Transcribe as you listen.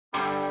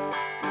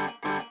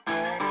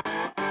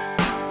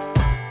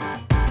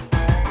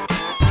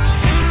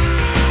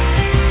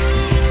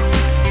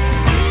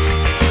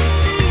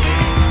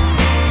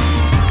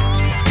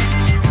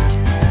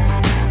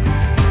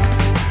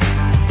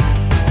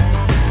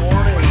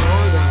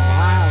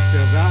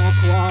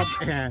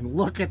and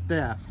look at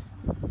this.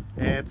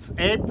 It's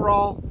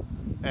April,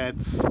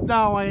 it's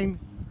snowing,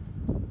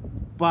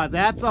 but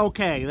that's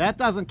okay. That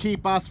doesn't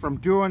keep us from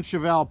doing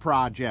Chevelle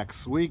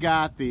projects. We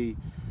got the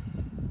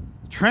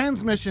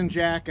transmission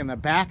jack in the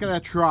back of the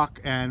truck,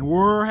 and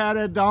we're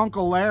headed to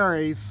Uncle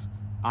Larry's.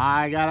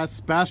 I got a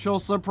special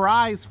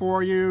surprise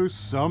for you,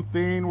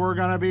 something we're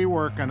gonna be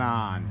working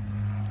on.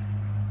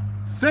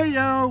 See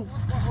you! Look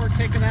what we're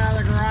taking out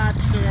of the garage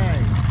today.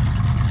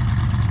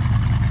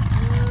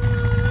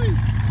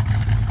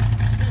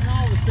 Getting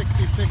all the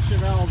 66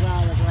 Chevelles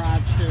out of the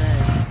garage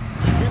today.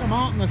 Get them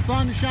out in the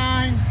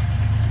sunshine.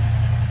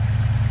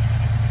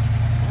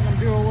 Let them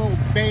do a little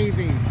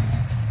bathing.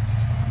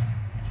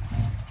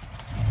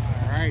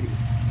 Alrighty.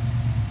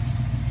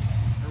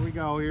 Here we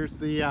go. Here's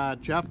the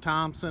Jeff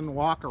Thompson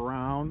walk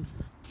around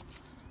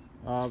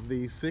of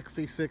the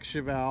 66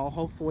 Chevelle.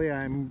 Hopefully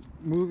I'm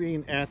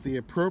moving at the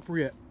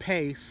appropriate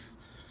pace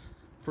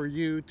for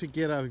you to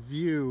get a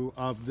view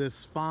of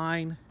this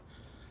fine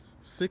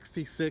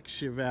 66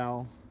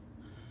 Chevelle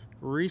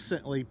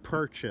recently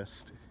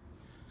purchased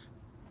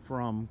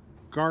from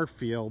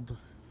Garfield,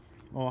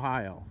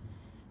 Ohio.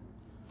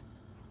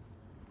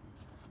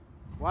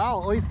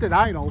 Well, at least it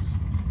idles.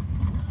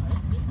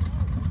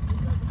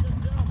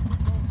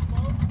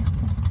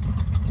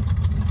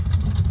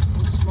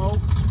 Smoke.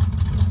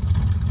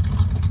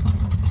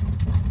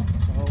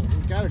 So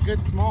we've got a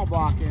good small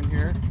block in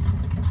here.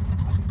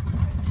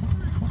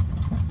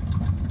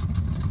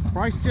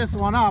 Price just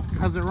went up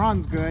because it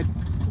runs good.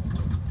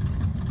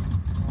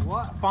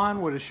 What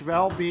fun would a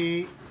Chevelle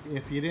be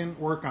if you didn't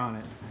work on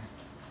it?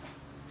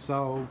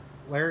 So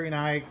Larry and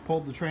I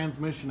pulled the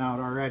transmission out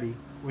already.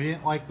 We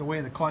didn't like the way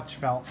the clutch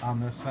felt on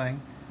this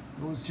thing.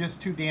 It was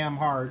just too damn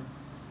hard.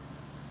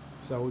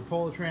 So we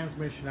pulled the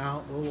transmission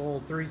out, a little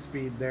old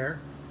 3-speed there.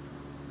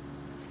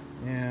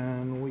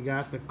 And we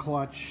got the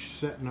clutch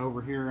sitting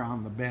over here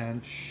on the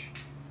bench.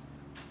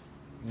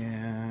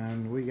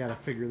 And we got to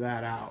figure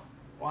that out.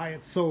 Why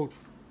it's so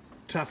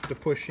tough to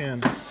push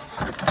in.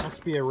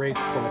 Must be a race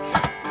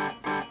clutch.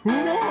 Who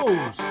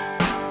knows?